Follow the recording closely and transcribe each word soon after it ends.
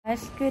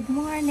Yes, good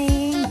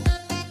morning.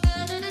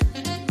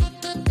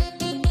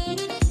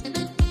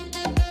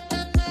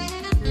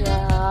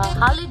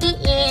 Holiday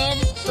Inn.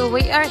 So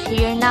we are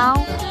here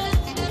now.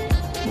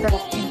 Back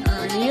in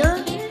earlier,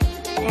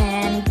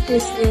 and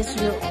this is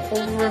your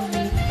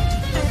overview.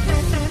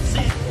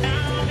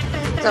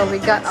 So we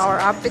got our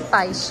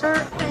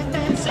appetizer.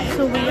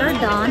 So we are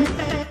done.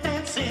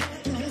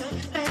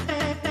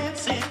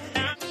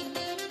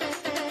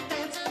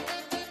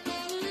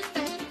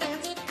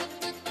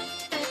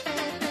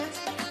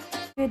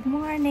 Good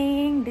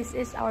morning. This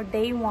is our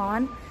day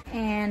 1,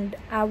 and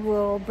I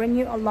will bring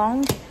you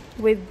along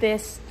with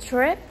this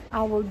trip.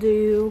 I will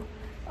do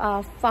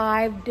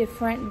 5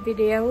 different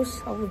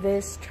videos of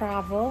this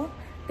travel.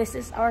 This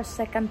is our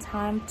second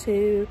time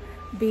to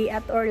be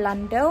at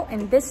Orlando,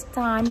 and this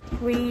time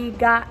we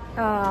got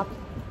a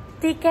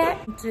ticket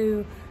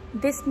to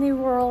Disney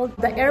World.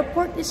 The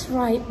airport is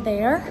right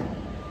there,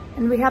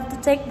 and we have to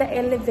take the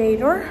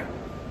elevator.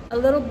 A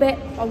little bit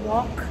a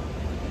walk,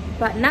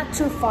 but not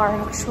too far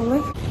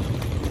actually.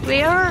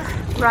 We are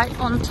right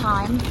on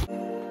time.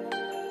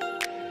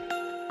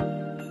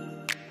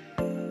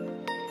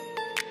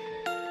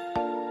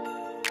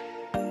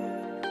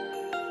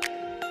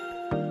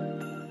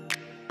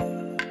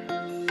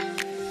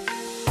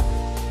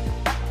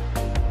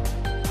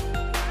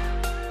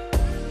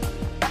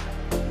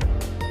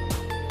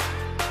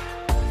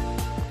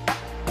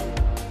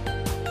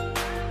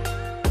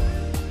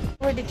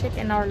 Already checked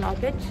in our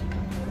luggage.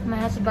 My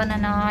husband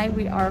and I,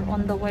 we are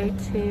on the way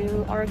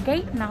to our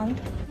gate now.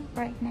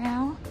 Right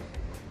now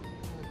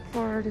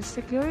for the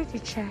security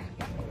check.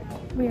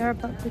 We are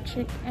about to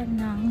check in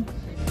now.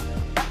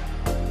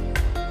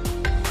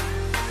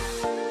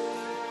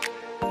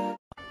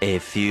 A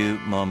few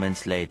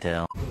moments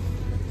later.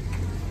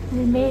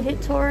 We made it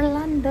to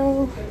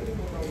Orlando,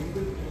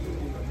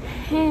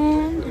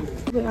 and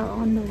we are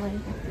on the way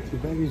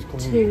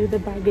to the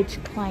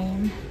baggage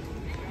claim.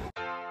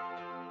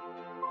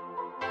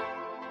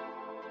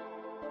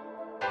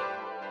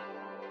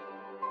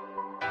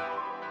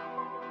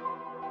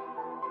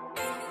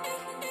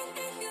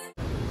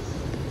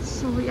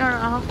 So we are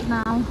out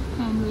now,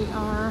 and we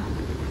are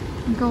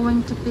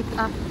going to pick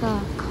up the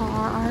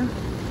car,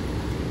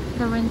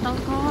 the rental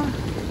car.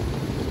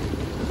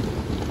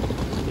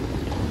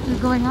 We're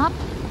going up.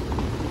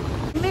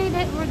 We made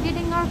it. We're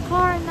getting our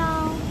car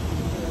now.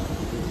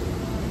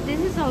 This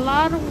is a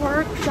lot of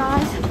work,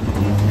 guys.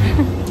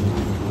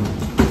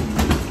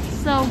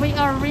 So we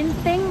are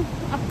renting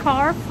a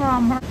car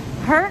from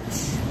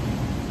Hertz,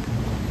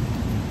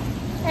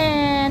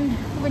 and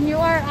when you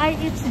are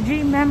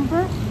IHG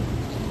member,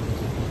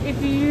 if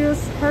you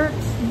use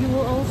Hertz, you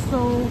will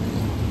also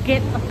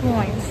get a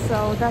point,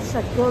 so that's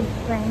a good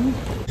thing.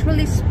 It's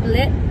really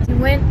split. We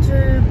went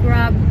to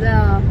grab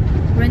the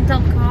rental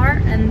car,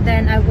 and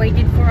then I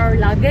waited for our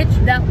luggage.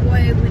 That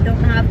way we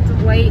don't have to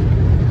wait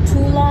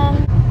too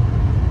long.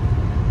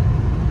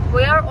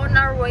 We are on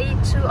our way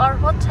to our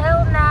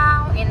hotel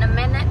now. In a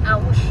minute I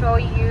will show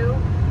you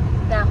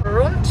the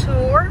room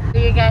tour so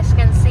you guys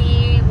can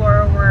see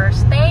where we're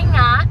staying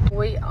at.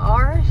 We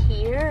are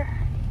here,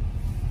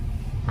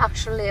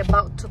 actually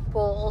about to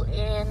pull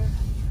in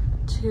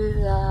to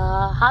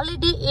the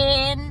Holiday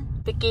Inn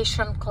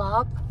Vacation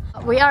Club.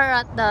 We are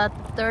at the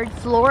 3rd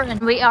floor,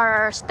 and we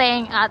are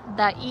staying at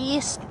the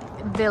East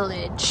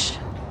Village.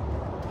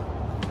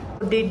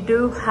 They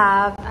do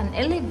have an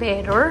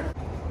elevator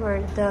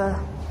where the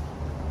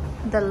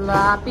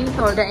lobby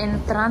or the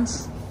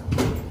entrance.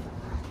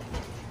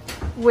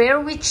 Where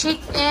we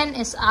checked in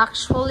is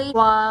actually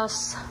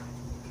was,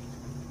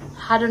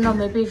 I don't know,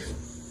 maybe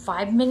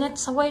 5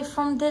 minutes away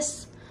from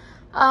this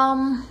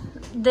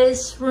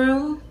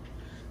room,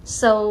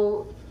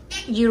 so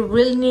you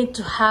really need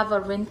to have a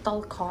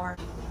rental car.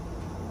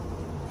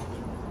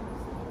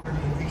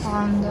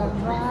 On the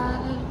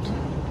right,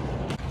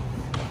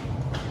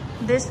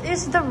 this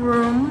is the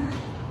room.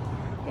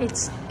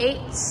 It's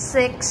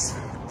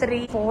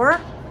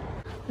 8634.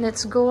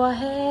 Let's go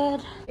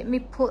ahead. Let me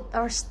put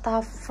our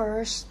stuff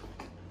first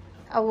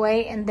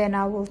away, and then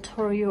I will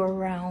tour you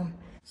around.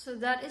 So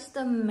that is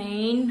the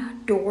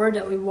main door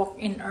that we walked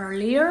in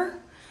earlier,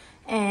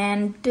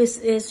 and this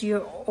is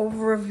your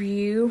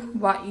overview,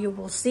 what you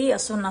will see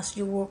as soon as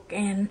you walk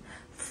in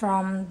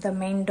from the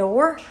main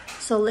door.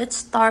 So let's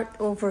start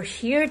over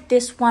here.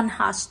 This one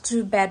has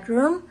 2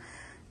 bedrooms,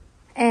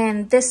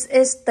 and this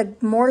is the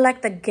more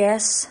like the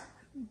guest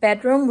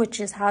bedroom, which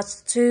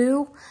has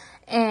 2,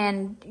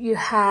 and you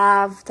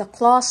have the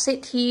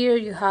closet here,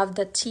 you have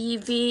the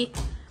TV.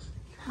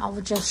 I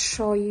will just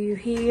show you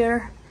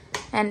here.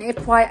 And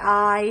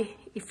FYI,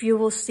 if you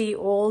will see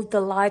all the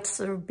lights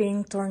are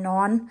being turned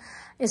on,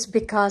 it's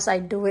because I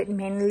do it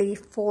mainly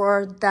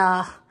for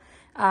the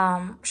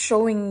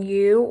showing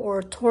you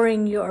or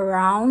touring you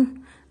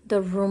around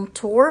the room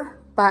tour.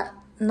 But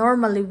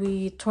normally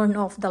we turn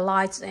off the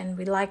lights, and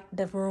we like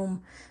the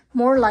room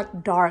more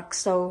like dark.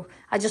 So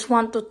I just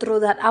want to throw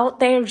that out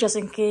there just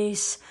in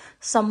case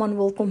someone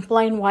will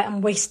complain why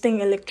I'm wasting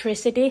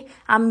electricity.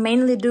 I'm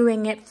mainly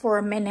doing it for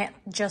a minute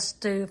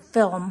just to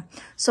film.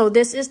 So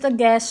this is the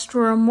guest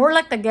room, more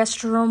like the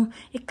guest room.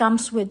 It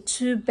comes with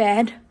 2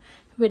 beds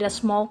with a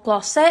small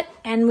closet,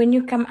 and when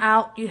you come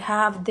out you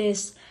have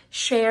this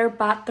shared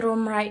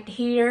bathroom right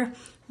here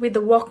with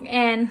the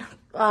walk-in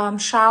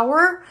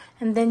shower,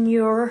 and then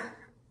your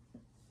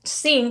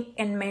sink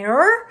and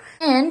mirror.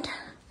 And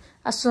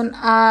as soon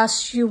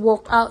as you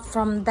walk out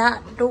from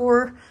that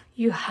door,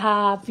 you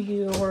have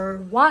your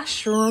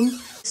washroom.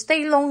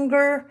 Stay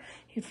longer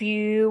if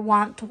you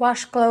want to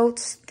wash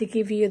clothes. They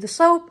give you the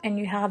soap, and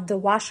you have the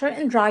washer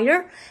and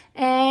dryer,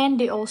 and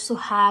they also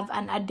have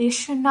an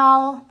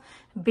additional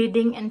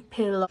bedding and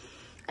pillow.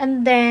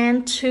 And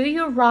then to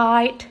your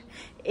right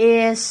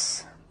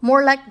is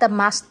more like the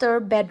master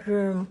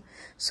bedroom.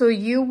 So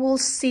you will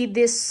see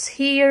this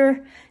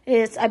here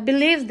is, I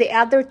believe the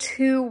other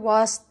 2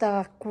 was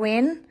the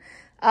queen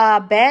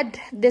bed.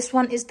 This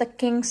one is the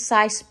king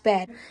size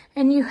bed,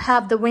 and you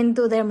have the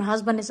window there. My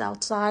husband is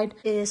outside,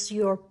 is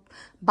your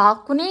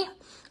balcony.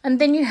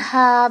 And then you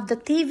have the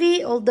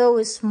TV, although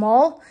it's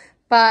small,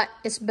 but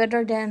it's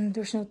better than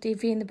there's no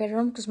TV in the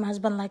bedroom, because my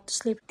husband likes to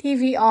sleep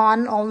TV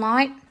on all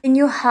night. And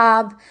you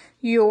have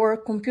your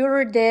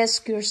computer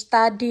desk, your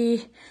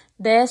study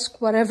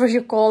desk, whatever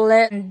you call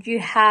it. And you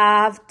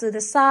have to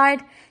the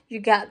side, you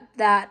got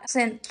that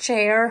scent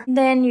chair.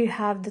 Then you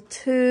have the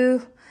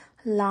 2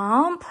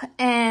 lamp,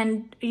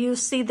 and you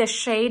see the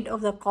shade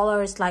of the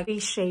color is like a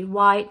shade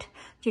white.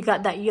 You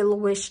got that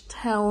yellowish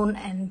tone,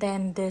 and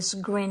then this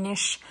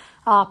greenish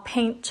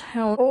paint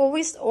tone.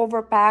 Always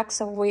overpack,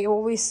 so we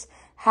always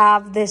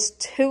have this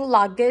 2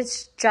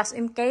 luggage just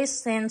in case,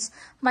 since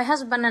my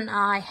husband and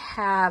I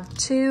have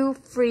 2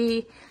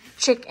 free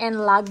check-in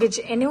luggage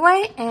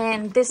anyway.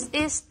 And this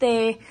is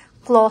the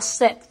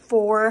closet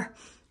for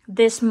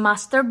this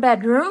master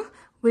bedroom,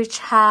 which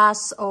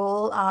has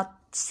all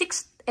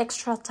 6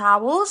 extra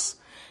towels.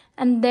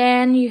 And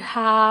then you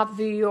have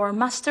your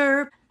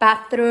master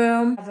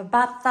bathroom, have a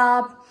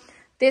bathtub.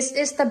 This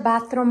is the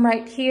bathroom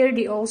right here.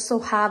 They also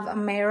have a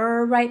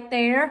mirror right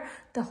there,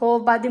 the whole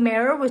body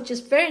mirror, which is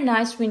very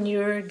nice when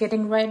you're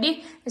getting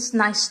ready. It's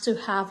nice to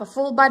have a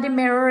full body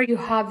mirror. You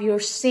have your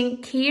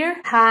sink here,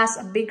 has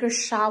a bigger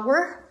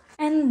shower.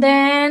 And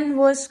then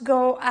let's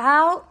go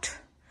out.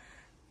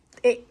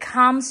 It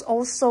comes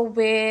also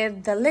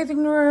with the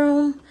living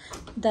room,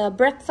 the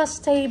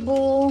breakfast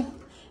table,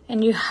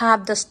 and you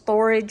have the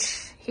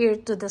storage here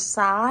to the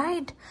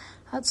side.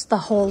 That's the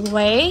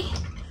hallway.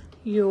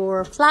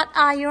 Your flat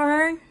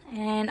iron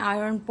and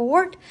iron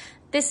board.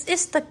 This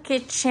is the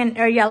kitchen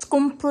area. It's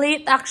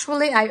complete.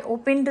 Actually, I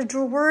opened the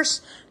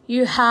drawers.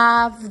 You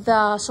have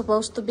the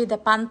supposed to be the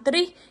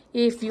pantry.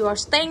 If you are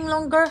staying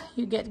longer,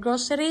 you get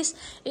groceries.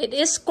 It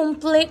is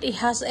complete. It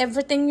has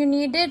everything you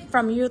needed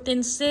from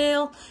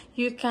utensil.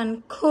 You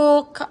can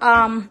cook.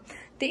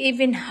 They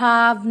even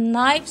have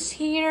knives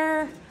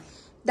here.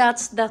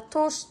 That's the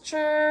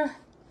toaster.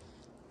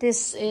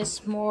 This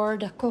is more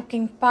the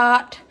cooking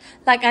pot.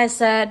 Like I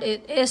said,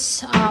 it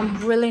is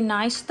really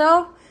nice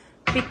though,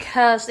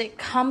 because it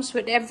comes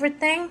with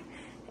everything,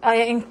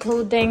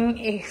 including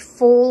a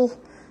full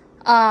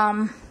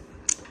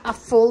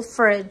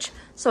fridge.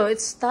 So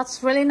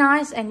that's really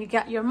nice. And you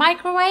got your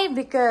microwave,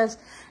 because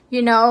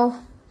you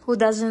know who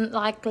doesn't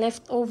like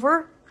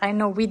leftover? I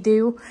know we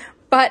do.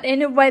 But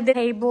anyway, the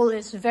table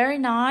is very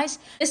nice.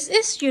 This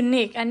is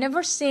unique. I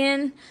never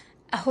seen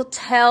a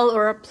hotel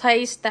or a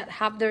place that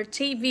have their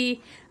TV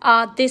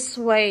this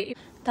way.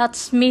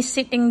 That's me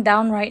sitting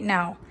down right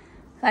now.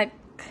 Like,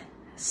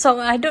 so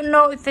I don't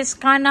know if it's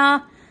kind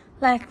of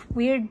like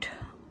weird,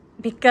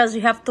 because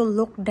you have to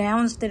look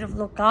down instead of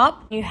look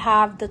up. You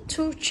have the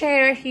 2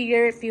 chairs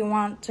here if you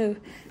want to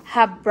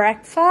have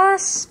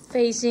breakfast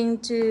facing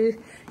to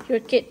your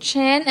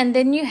kitchen. And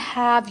then you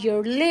have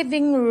your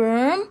living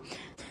room.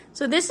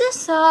 So this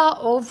is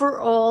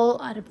overall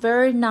a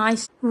very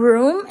nice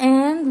room,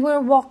 and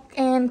we'll walk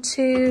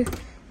into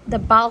the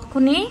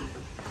balcony.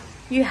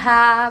 You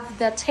have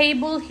the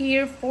table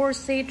here, 4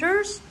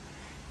 seaters,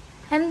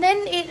 and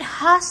then it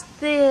has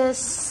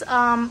this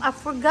I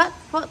forgot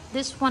what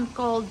this one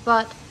called,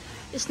 but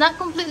it's not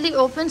completely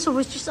open, so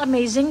which is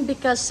amazing,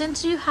 because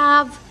since you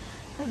have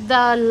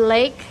the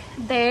lake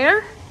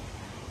there,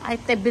 I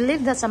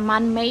believe that's a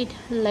man-made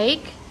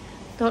lake,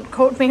 don't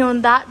quote me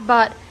on that,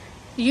 but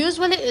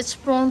usually it's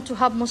prone to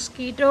have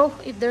mosquito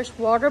if there's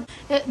water.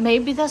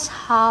 Maybe that's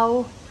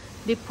how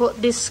they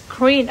put this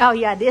screen. Oh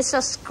yeah, this is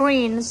a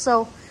screen,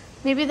 so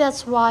maybe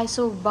that's why,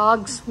 so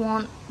bugs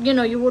won't, you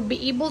know, you would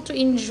be able to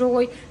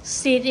enjoy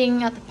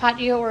sitting at the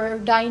patio or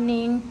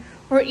dining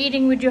or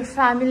eating with your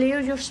family or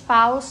your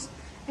spouse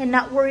and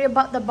not worry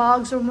about the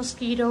bugs or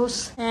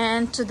mosquitoes.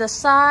 And to the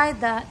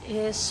side, that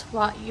is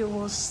what you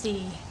will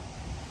see.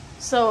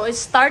 So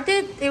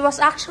it was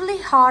actually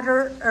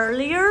hotter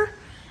earlier,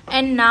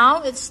 and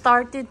now it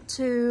started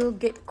to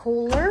get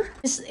cooler.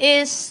 This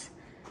is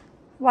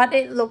what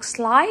it looks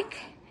like,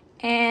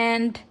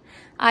 and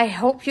I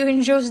hope you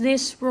enjoyed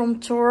this room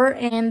tour,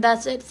 and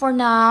that's it for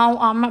now.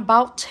 I'm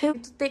about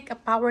to take a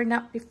power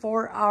nap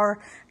before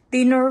our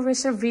dinner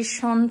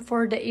reservation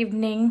for the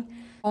evening.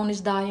 Phone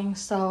is dying,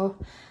 so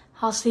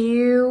I'll see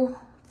you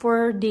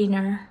for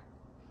dinner.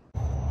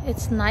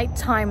 It's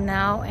nighttime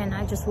now, and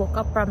I just woke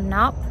up from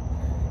nap.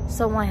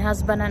 So my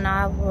husband and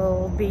I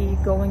will be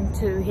going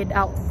to head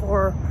out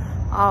for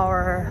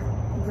our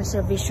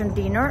reservation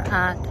dinner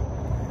at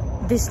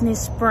Disney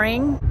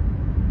Spring.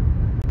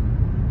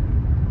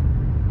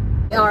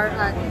 We are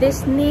at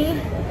Disney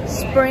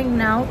Spring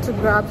now to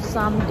grab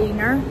some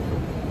dinner,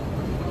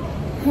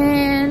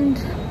 and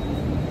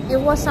it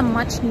was a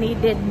much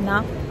needed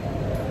nap.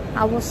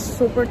 I was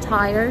super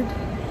tired,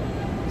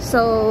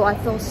 so I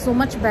feel so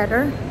much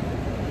better,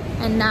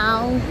 and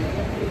now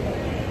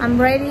I'm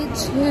ready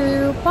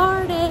to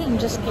party. I'm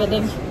just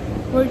kidding.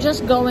 We're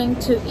just going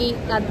to eat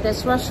at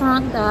this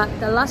restaurant that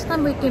the last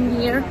time we came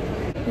here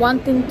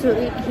wanting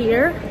to eat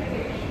here,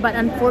 but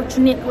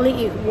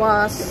unfortunately it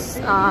was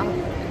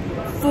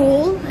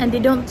full and they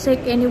don't take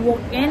any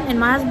walk-in, and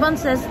my husband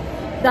says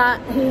that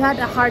he had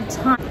a hard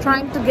time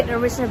trying to get a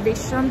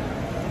reservation.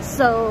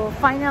 So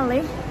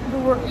finally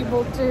we were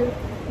able to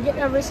get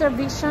a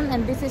reservation,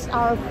 and this is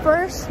our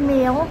first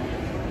meal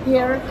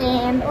here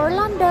in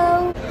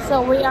Orlando.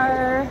 So we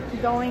are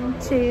going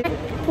to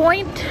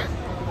Point.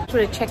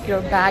 To check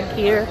your bag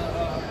here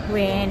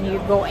when you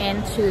go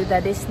into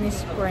the Disney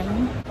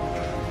Spring.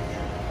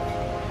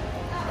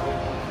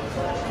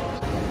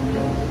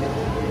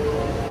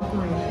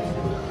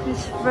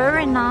 It's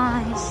very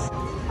nice.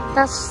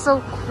 That's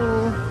so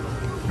cool.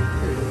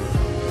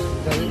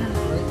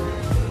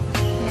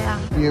 Yeah.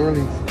 Be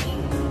early.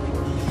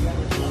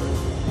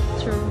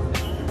 True.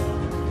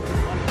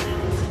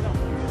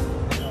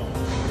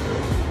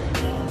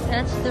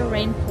 That's the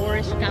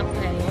Rainforest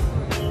Cafe.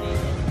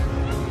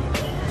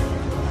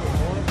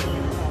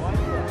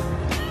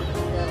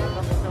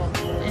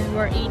 And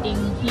we're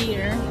eating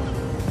here.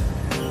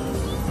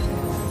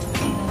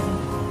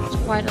 There's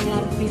quite a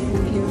lot of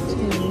people here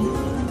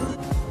too.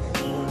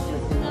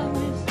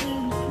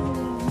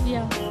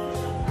 Yeah.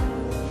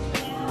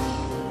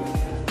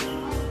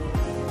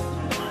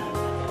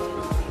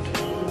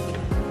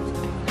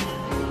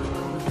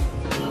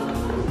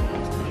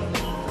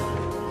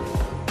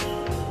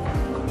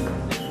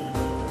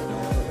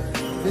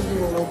 Disney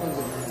World opens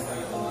at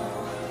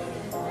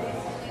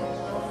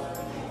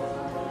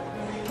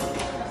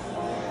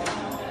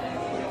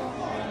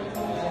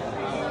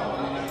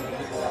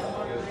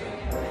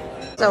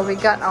So we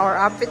got our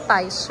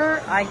appetizer.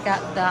 I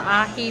got the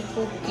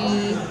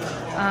𝐓𝐑𝐀𝐕𝐄𝐋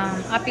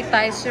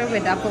appetizer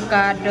with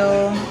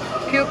avocado,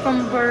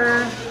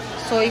 cucumber,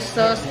 soy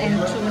sauce, and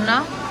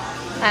tuna.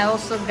 I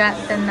also got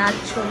the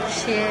nacho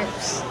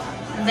chips.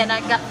 And then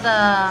I got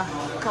the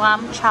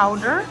clam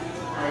chowder.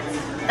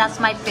 That's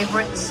my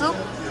favorite soup.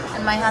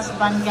 And my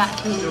husband got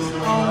his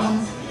own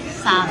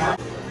salad.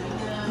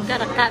 We got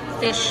a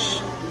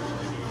catfish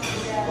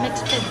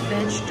mixed with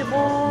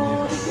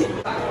vegetables.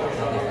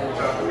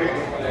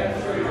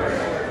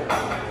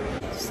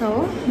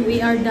 So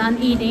we are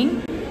done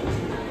eating,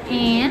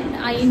 and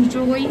I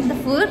enjoyed the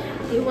food.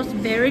 It was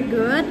very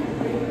good.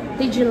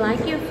 Did you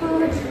like your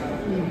food?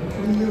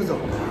 It was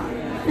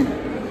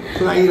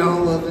okay. I ate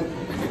all of it.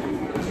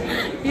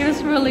 It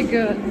was really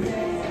good.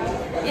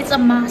 It's a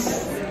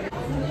must.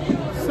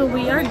 So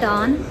we are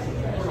done,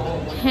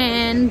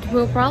 and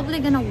we're probably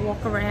gonna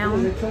walk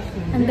around,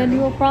 and then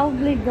we'll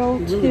probably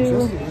go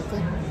to,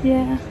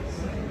 yeah,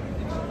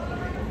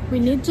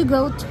 we need to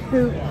go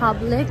to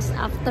Publix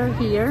after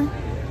here,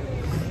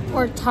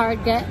 or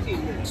Target,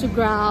 to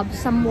grab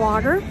some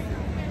water.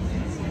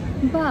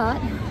 But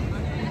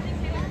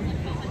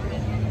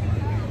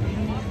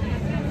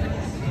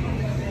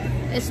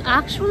it's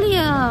actually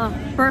a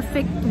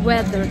perfect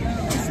weather.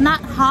 It's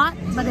not hot,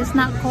 but it's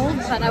not cold.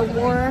 But I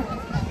wore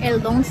a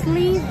long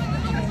sleeve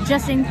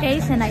just in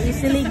case, and I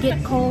easily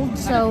get cold,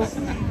 so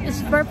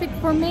it's perfect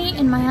for me.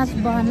 And my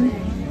husband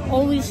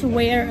always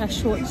wear a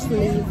short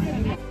sleeve.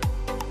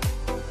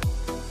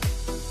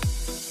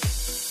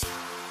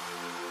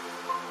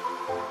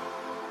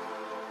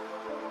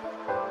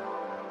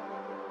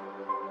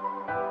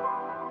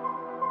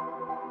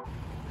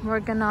 We're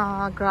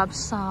gonna grab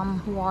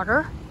some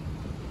water,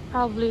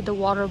 probably the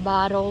water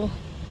bottle,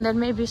 then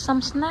maybe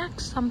some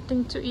snacks,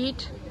 something to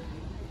eat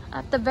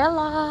at the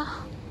Villa.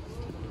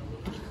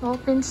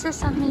 Open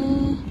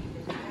sesame.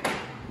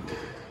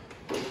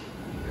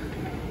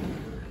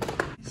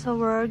 So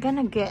we're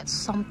gonna get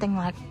something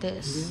like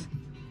this.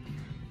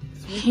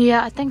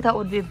 Yeah, I think that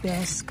would be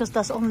best because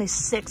that's only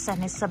 6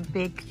 and it's a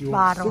big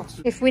bottle.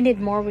 If we need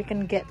more, we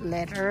can get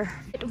later.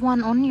 Get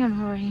 1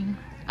 onion ring.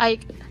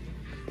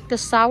 The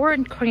sour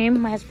and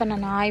cream, my husband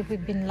and I,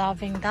 we've been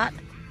loving that.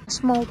 A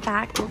small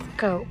pack of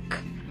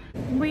Coke.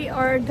 We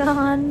are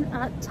done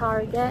at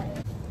Target.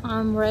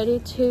 I'm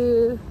ready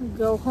to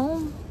go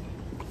home.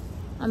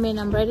 I mean,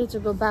 I'm ready to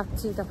go back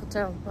to the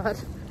hotel,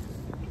 but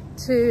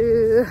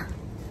to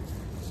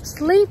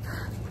sleep,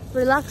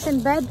 relax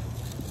in bed.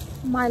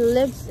 My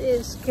legs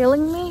is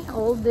killing me,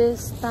 all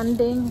this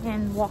standing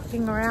and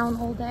walking around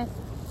all day.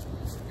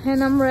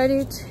 And I'm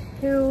ready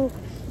to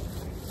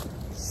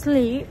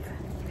sleep.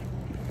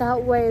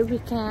 That way we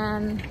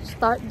can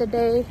start the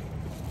day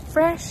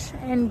fresh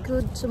and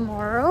good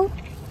tomorrow.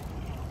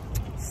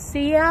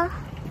 See ya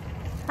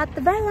at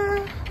the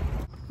villa.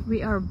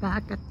 We are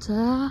back at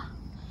the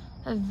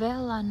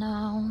villa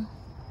now.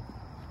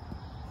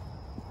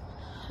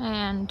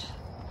 And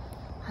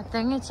I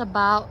think it's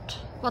about,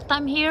 what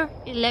time here?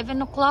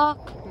 11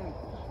 o'clock?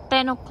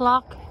 10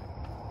 o'clock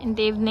in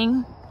the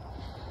evening.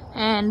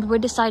 And we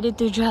decided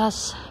to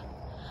just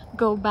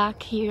go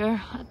back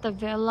here at the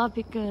villa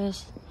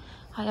because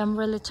I am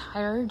really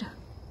tired.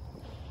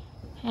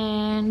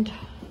 And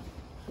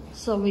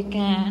so we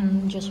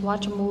can just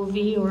watch a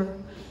movie or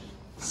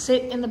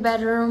sit in the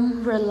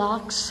bedroom,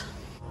 relax.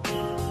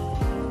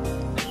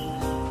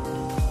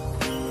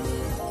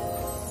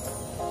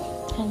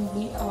 And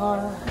we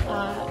are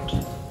at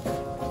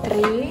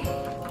 3.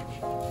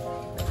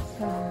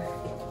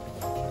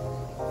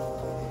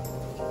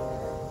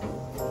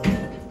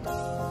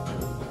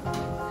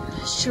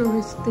 Sure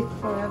is thick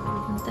forever,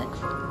 isn't it?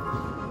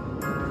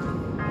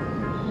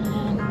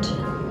 And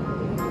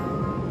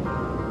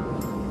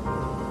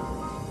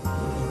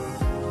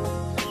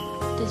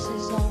this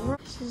is our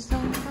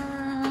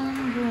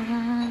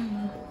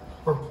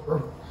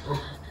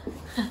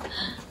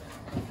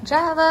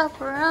Java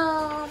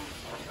Brown.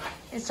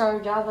 It's our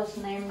Java's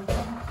name,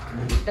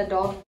 the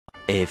dog.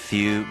 A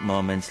few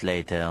moments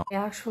later. I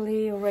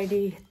actually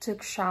already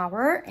took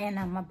shower and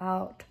I'm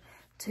about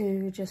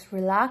to just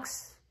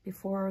relax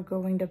before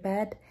going to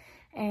bed.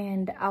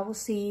 And I will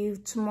see you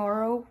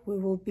tomorrow. We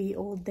will be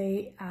all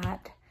day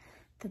at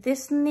the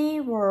Disney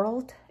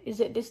World. Is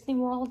it Disney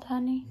World,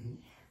 honey? Mm-hmm.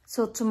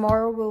 So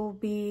tomorrow we'll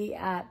be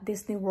at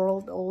Disney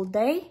World all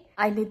day.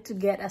 I need to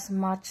get as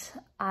much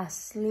as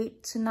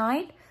sleep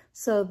tonight,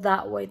 so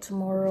that way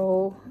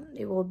tomorrow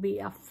it will be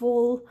a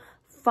full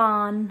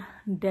fun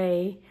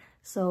day,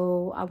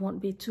 so I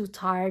won't be too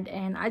tired.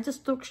 And I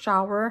just took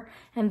shower,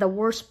 and the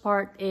worst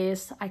part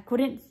is I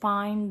couldn't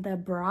find the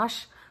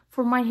brush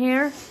for my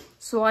hair,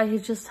 so I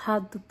just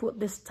had to put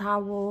this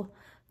towel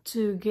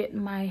to get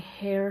my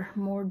hair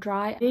more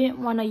dry. I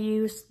didn't want to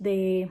use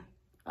the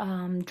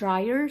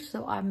dryer,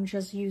 so I'm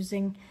just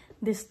using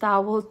this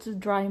towel to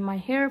dry my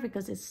hair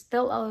because it's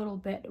still a little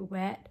bit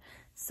wet.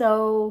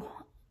 So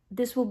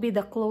this will be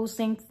the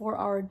closing for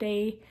our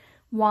day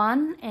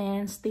 1,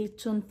 and stay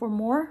tuned for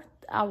more.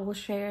 I will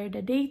share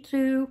the day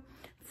 2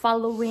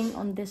 following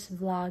on this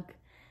vlog.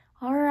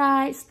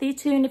 Alright, stay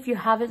tuned. If you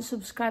haven't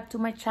subscribed to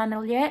my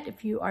channel yet,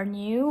 if you are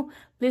new,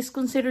 please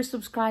consider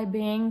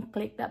subscribing.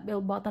 Click that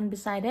bell button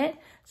beside it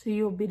so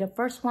you'll be the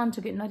first one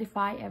to get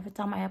notified every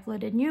time I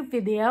upload a new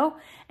video.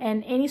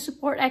 And any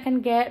support I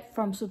can get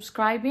from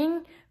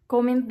subscribing,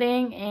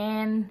 commenting,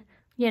 and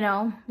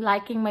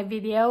liking my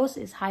videos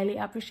is highly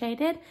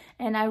appreciated.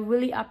 And I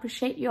really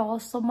appreciate you all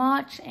so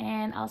much.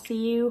 And I'll see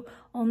you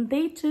on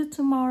day 2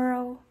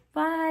 tomorrow.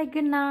 Bye,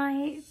 good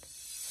night.